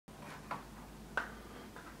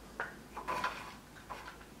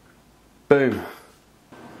Boom.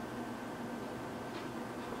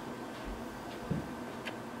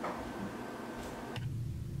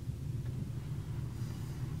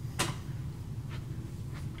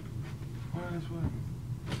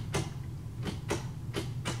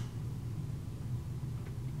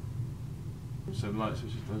 So the light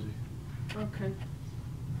switch is dodgy. Okay.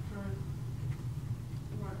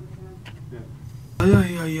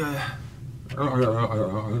 Yeah.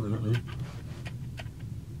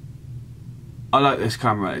 I like this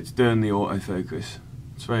camera. It's doing the autofocus.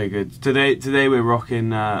 It's very good. Today we're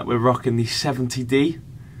rocking the 70D,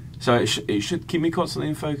 so it should keep me constantly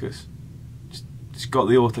in focus. It's got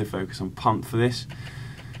the autofocus. I'm pumped for this.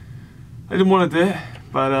 I didn't want to do it,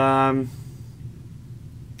 but I'm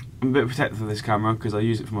a bit protective of this camera because I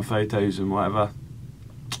use it for my photos and whatever.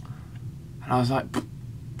 And I was like,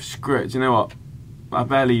 screw it. Do you know what? I'm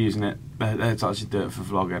barely using it. Let's actually do it for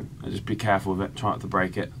vlogging. I'll just be careful with it. Try not to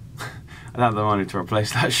break it. I don't have the money to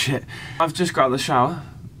replace that shit. I've just got out of the shower.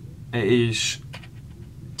 It is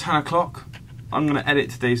 10 o'clock. I'm going to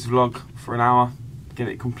edit today's vlog for an hour, get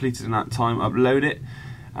it completed in that time, upload it,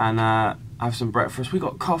 and have some breakfast. We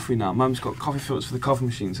got coffee now. Mum's got coffee filters for the coffee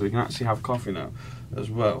machine, so we can actually have coffee now as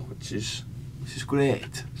well, which is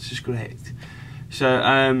great. It's just great.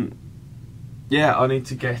 So yeah, I need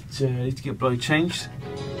to get bloody changed,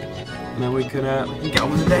 and then we can get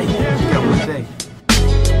on with the day. Get on with the day.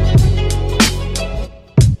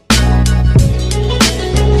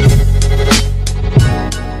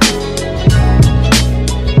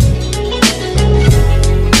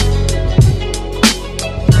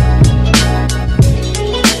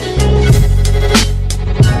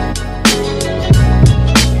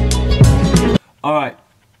 Alright,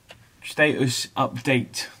 status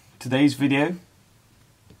update. Today's video,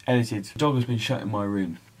 edited. The dog has been shut in my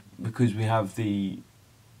room because we have the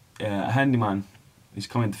handyman is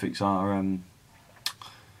coming to fix our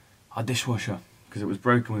dishwasher because it was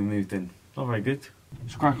broken when we moved in. Not very good.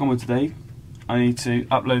 Let's crack on with today. I need to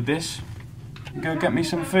upload this and go get me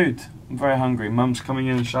some food. I'm very hungry. Mum's coming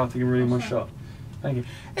in and shouting and ruining my shot. Thank you.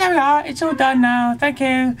 There we are, it's all done now. Thank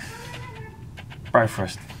you.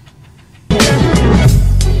 Breakfast.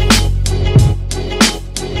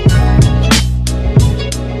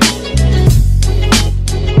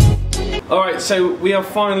 Alright, so we are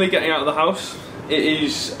finally getting out of the house. It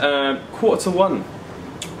is 1:45,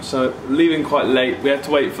 so leaving quite late. We had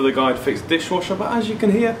to wait for the guy to fix the dishwasher, but as you can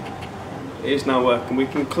hear, it is now working. We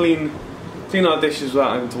can clean our dishes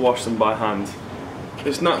without having to wash them by hand.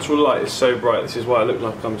 This natural light is so bright. This is why I look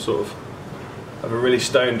like I'm sort of either really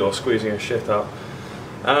stoned or squeezing a shit out.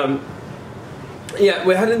 Yeah,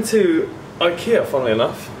 we're heading to IKEA, funnily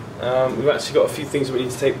enough. We've actually got a few things that we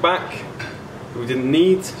need to take back that we didn't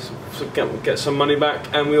need, so get some money back,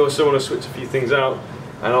 and we also want to switch a few things out,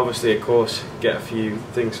 and obviously, of course, get a few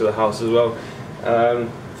things for the house as well. I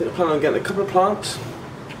think I plan on getting a couple of plants,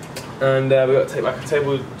 and we've got to take back a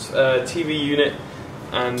table TV unit,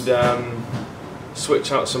 and switch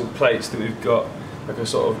out some plates that we've got, like a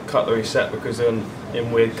sort of cutlery set, because they're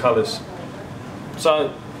in weird colours.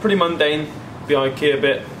 So, pretty mundane, the IKEA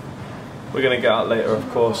bit. We're going to get out later, of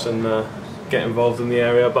course, and get involved in the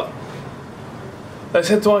area, but let's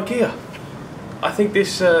head to IKEA. I think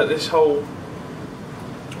this whole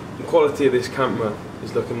quality of this camera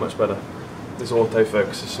is looking much better. This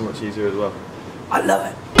autofocus is so much easier as well. I love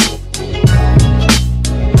it.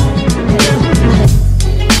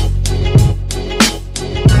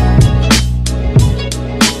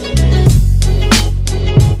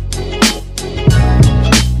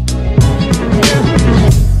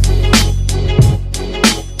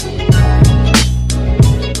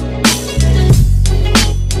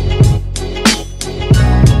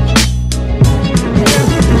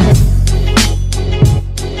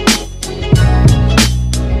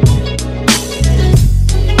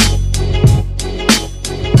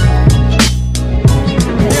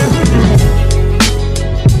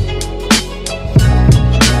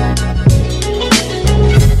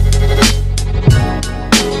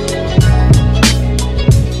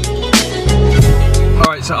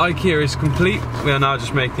 So IKEA is complete. We are now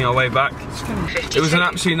just making our way back. It was an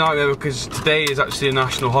absolute nightmare because today is actually a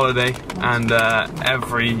national holiday, and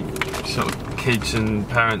every sort of kids and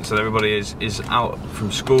parents and everybody is out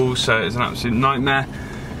from school, so it's an absolute nightmare.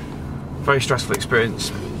 Very stressful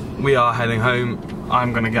experience. We are heading home.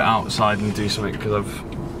 I'm going to get outside and do something because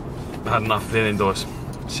I've had enough of being indoors.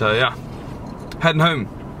 So yeah, heading home.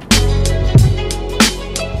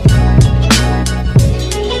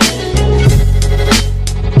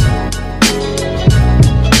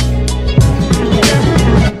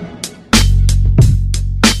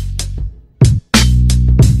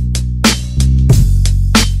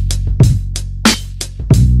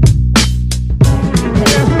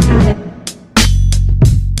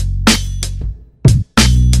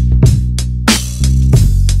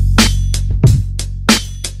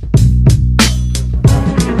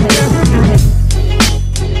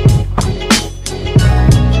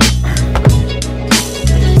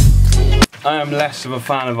 less of a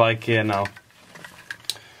fan of IKEA now. It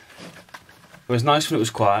was nice when it was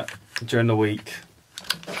quiet during the week.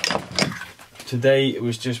 Today it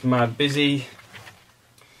was just mad busy.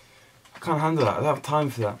 I can't handle that. I don't have time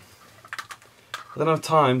for that. I don't have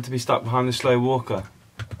time to be stuck behind the slow walker.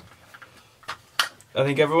 I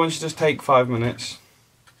think everyone should just take 5 minutes,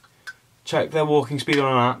 check their walking speed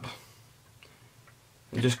on an app,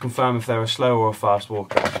 and just confirm if they're a slow or a fast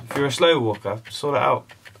walker. If you're a slow walker, sort it out.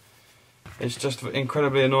 It's just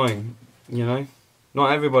incredibly annoying, you know.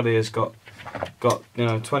 Not everybody has got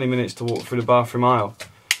 20 minutes to walk through the bathroom aisle.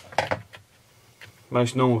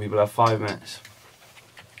 Most normal people have 5 minutes.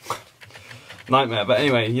 Nightmare. But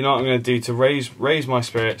anyway, you know what I'm going to do to raise my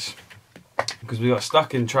spirits, because we got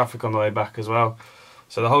stuck in traffic on the way back as well.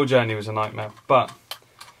 So the whole journey was a nightmare. But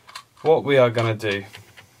what we are going to do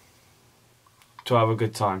to have a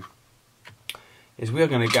good time is we are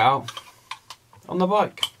going to get out on the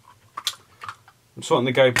bike. I'm sorting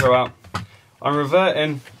the GoPro out. I'm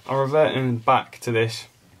reverting back to this.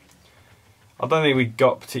 I don't think we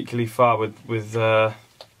got particularly far with the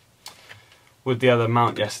other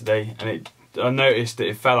mount yesterday, and I noticed that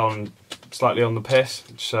it fell on slightly on the piss,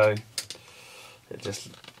 so I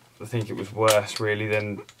think it was worse really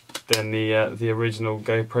than the original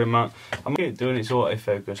GoPro mount. I'm doing its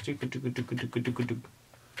autofocus.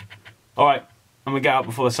 Alright, I'm gonna get out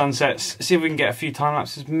before the sun sets, see if we can get a few time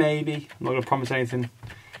lapses, maybe. I'm not gonna promise anything.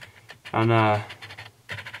 And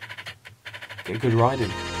get good riding.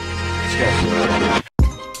 Let's go.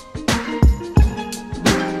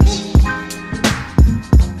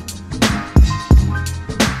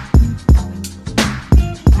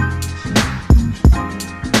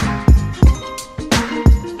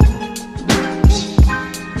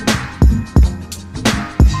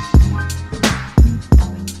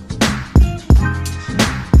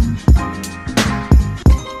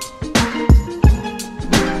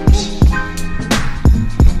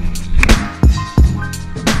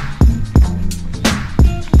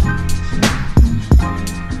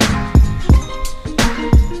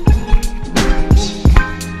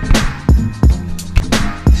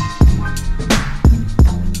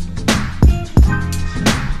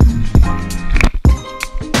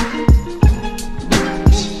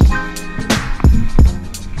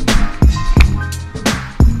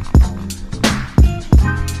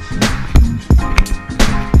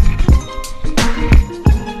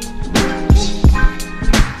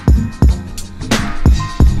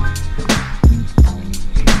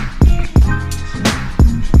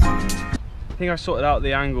 I think I sorted out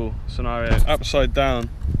the angle scenario. Upside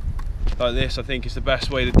down like this, I think is the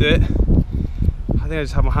best way to do it. I think I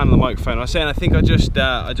just have my hand on the microphone. I was saying I think I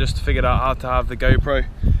just figured out how to have the GoPro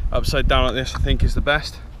upside down like this. I think is the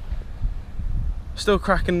best. Still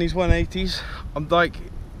cracking these 180s. I'm like,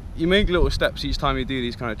 you make little steps each time you do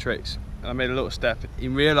these kind of tricks. And I made a little step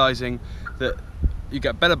in realizing that you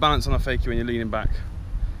get better balance on a fakie when you're leaning back.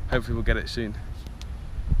 Hopefully we'll get it soon.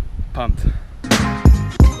 Pumped.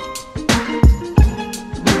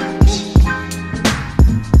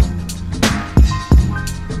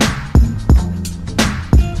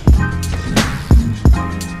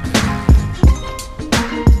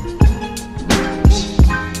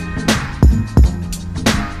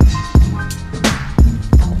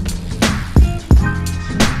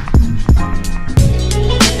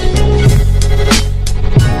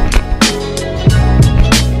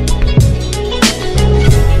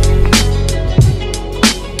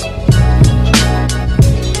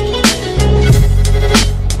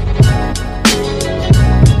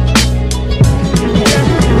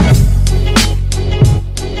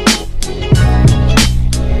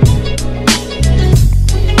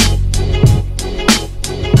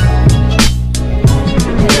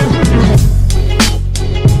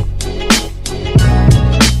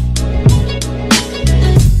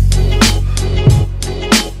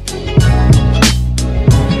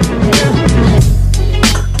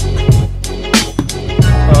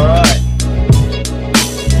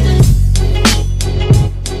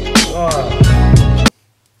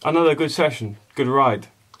 Another good session, good ride.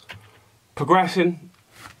 Progressing,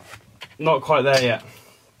 not quite there yet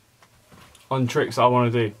on tricks that I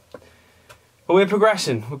want to do. But we're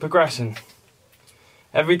progressing.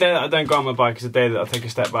 Every day that I don't go on my bike is a day that I take a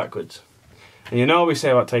step backwards. And you know what we say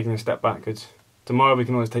about taking a step backwards. Tomorrow we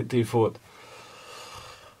can always take 2 forward.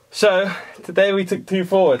 So, today we took 2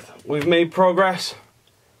 forward. We've made progress.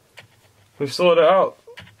 We've sorted it out.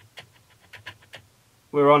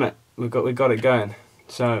 We're on it. We got it going.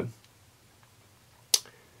 So,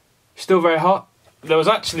 still very hot. There was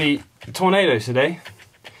actually tornadoes today.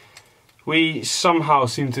 We somehow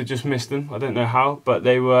seemed to just miss them. I don't know how, but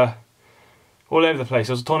they were all over the place.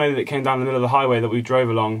 There was a tornado that came down the middle of the highway that we drove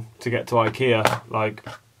along to get to IKEA, like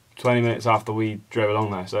 20 minutes after we drove along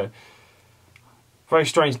there. So very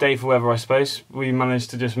strange day for weather, I suppose. We managed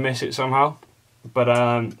to just miss it somehow. But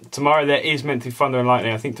tomorrow there is meant to be thunder and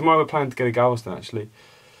lightning. I think tomorrow we're planning to go to Galveston actually,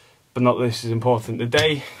 but not that this is important. The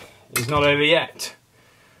day is not over yet.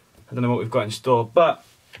 I don't know what we've got in store, but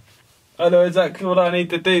I know exactly what I need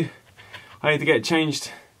to do. I need to get changed,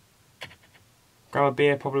 grab a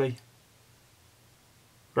beer probably,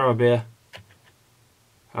 grab a beer.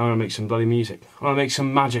 I'm gonna make some bloody music. I'm gonna make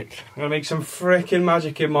some magic. I'm gonna make some freaking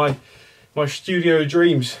magic in my studio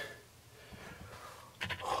dreams.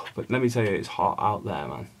 But let me tell you, it's hot out there,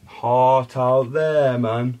 man. Hot out there,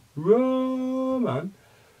 man. Raw, man.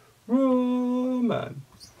 Raw, man.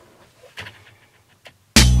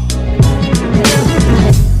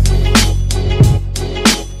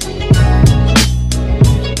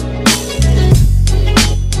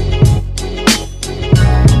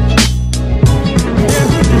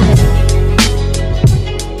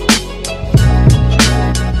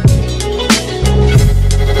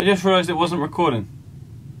 I just realised it wasn't recording.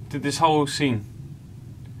 Did this whole scene.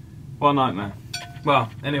 What a nightmare.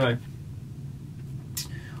 Well, anyway.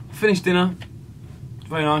 I finished dinner. It's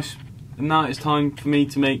very nice. And now it's time for me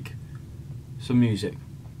to make some music.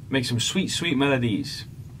 Make some sweet, sweet melodies.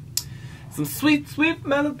 Some sweet, sweet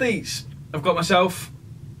melodies. I've got myself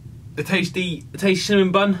a tasty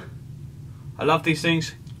cinnamon bun. I love these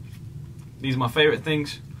things. These are my favourite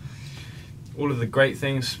things. All of the great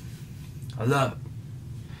things I love.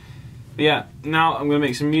 But yeah, now I'm going to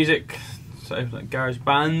make some music. So open up Garage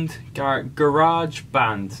Band. Garage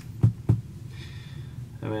Band.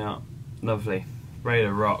 There we are. Lovely. Ready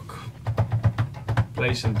to rock.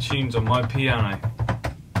 Play some tunes on my piano.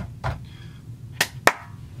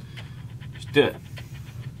 Let's do it.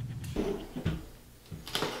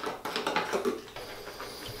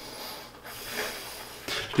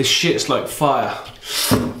 This shit's like fire.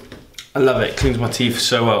 I love it. Cleans my teeth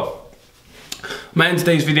so well. I'm ending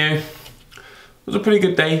today's video. It was a pretty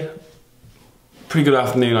good day. Pretty good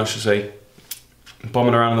afternoon, I should say.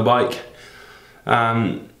 Bombing around on the bike.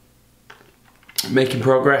 Making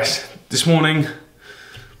progress. This morning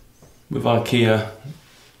with IKEA.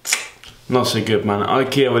 Not so good, man.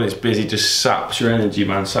 IKEA when it's busy just saps your energy,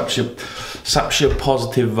 man. Saps your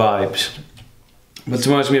positive vibes. But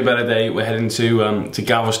tomorrow's gonna be a better day. We're heading to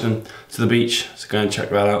Galveston, to the beach. So go and check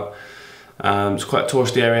that out. It's quite a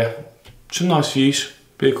touristy area. Some nice views.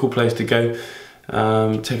 Be a cool place to go.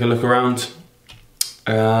 Take a look around.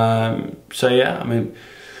 So yeah, I mean,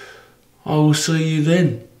 I will see you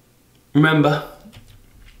then. Remember,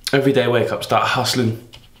 every day wake up, start hustling.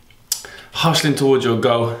 Hustling towards your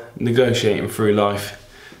goal, negotiating through life.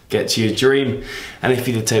 Get to your dream. And if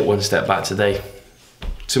you did take one step back today,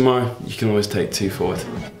 tomorrow you can always take two forward.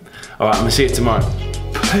 Alright, I'm gonna see you tomorrow.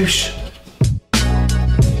 Push.